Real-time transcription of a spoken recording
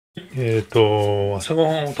朝ご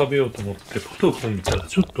はんを食べようと思ってポトフを見たら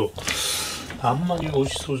ちょっとあんまり美味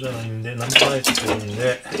しそうじゃないんで、生が入ってるん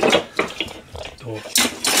で、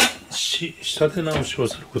仕立て直しを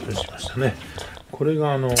することにしましたね。これ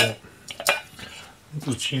がう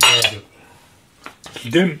ちにある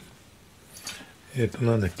秘伝、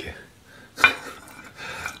なんだっけ、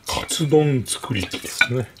カツ丼作り機で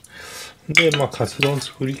すね。で、カツ丼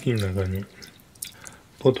作り機の中に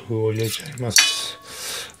ポトフを入れちゃいます。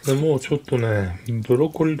でもうちょっとね、ブロ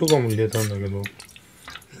ッコリーとかも入れたんだけど、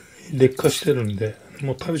劣化してるんで、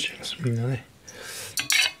もう食べちゃいます、みんなね。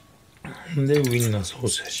で、ウインナーソー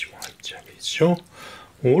セージも入っちゃうでしょ。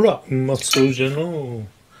ほら、うまそうじゃの。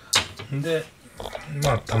で、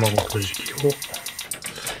卵とじきを、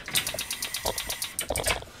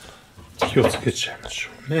火をつけちゃいましょ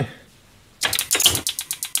うね。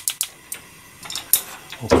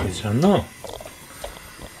OK じゃな。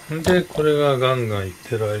で、これがガンガンいっ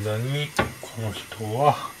てる間に、この人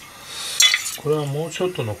は、これはもうちょ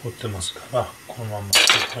っと残ってますから、このままい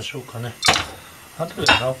きましょうかね。あと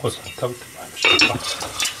で直子さん食べてもらいましょうか。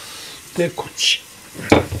で、こっち。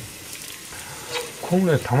この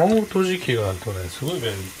ね、卵とじ器があるとね、すごい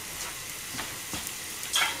便利。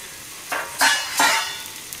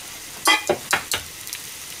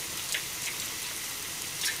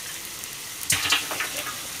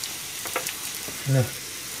ね。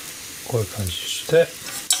こういう感じして、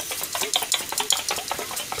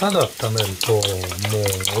ただ温めるともう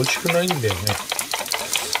美味しくないんだよね。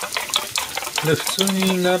で、普通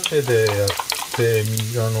に鍋でやって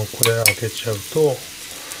これ開けちゃうと、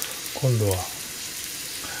今度は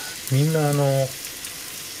みんななん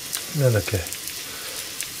だっけ、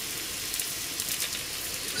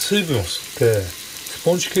水分を吸ってス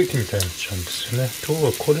ポンジケーキみたいになっちゃうんですよね。とこ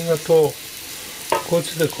ろがこれだとこい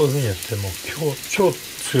つでこういう風にやっても超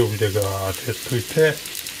強火でガーってやっといて、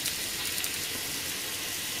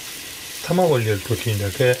卵を入れるときにだ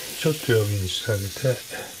けちょっと弱火にしてあげて、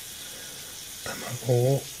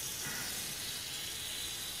卵を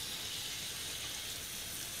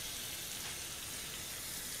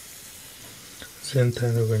全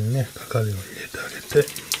体の上にねかかるように入れてあげて、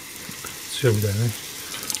強火だよね。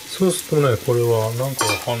そうするとね、これはなんか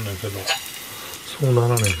わかんないけどそうなら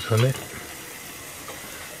ないんですよね。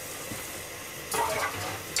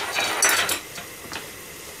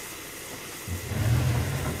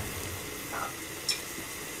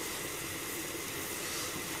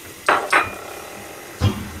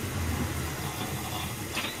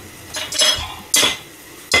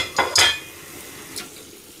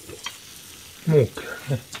もう OK だ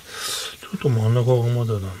ね。ちょっと真ん中がま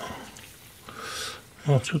だだ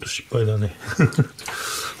な。ちょっと失敗だね。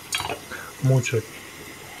もうちょい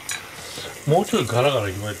ガラガラ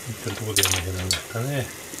今言ってるところでやんなきゃダメだったね。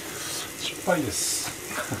失敗です。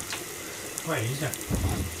まあいいじゃん。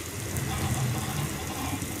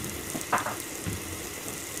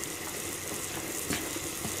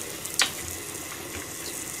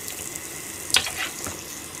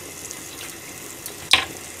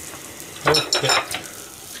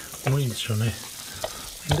OK。もういいでしょうね。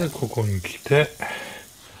で、ここに来て、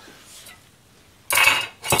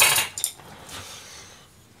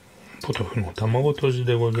ポトフの卵とじ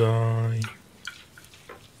でござい。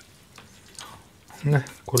ね、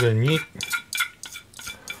これに、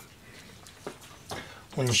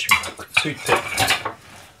お肉がくっついて、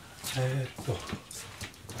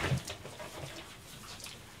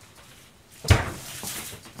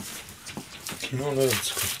昨日の夜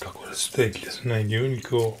作ったこれステーキですね。牛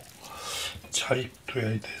肉をチャリッと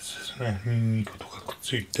焼いたやつですね。ニンニクとかくっ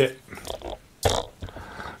ついて、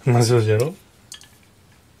うまそうじゃろ。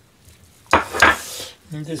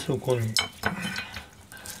で、そこに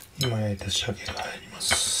今焼いた鮭が入りま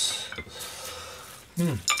す。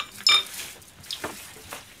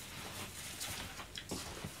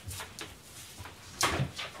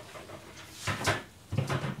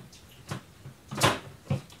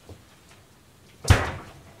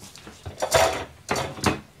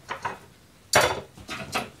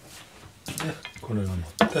これが乗っ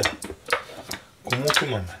て五目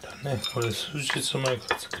豆だね。これ数日前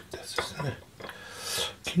から作ったやつですね。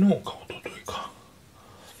昨日か一昨日か、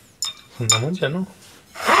そんなもんじゃの。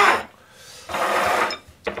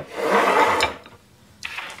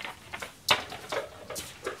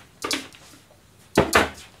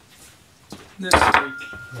で、ステーキ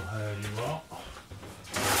の流行りは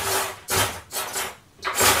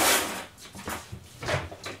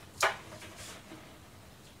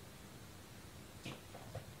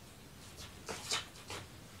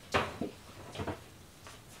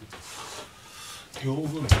ヨー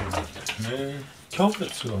グルトなんだよね。キャベ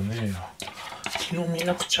ツがねえや。昨日見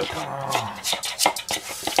なくちゃったな。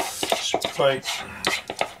失敗。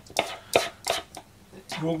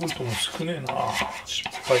ヨーグルトも少ねえな。失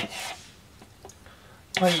敗。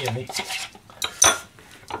まあいいやね。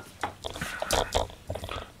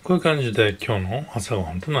こういう感じで今日の朝ご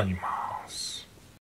はんとなります。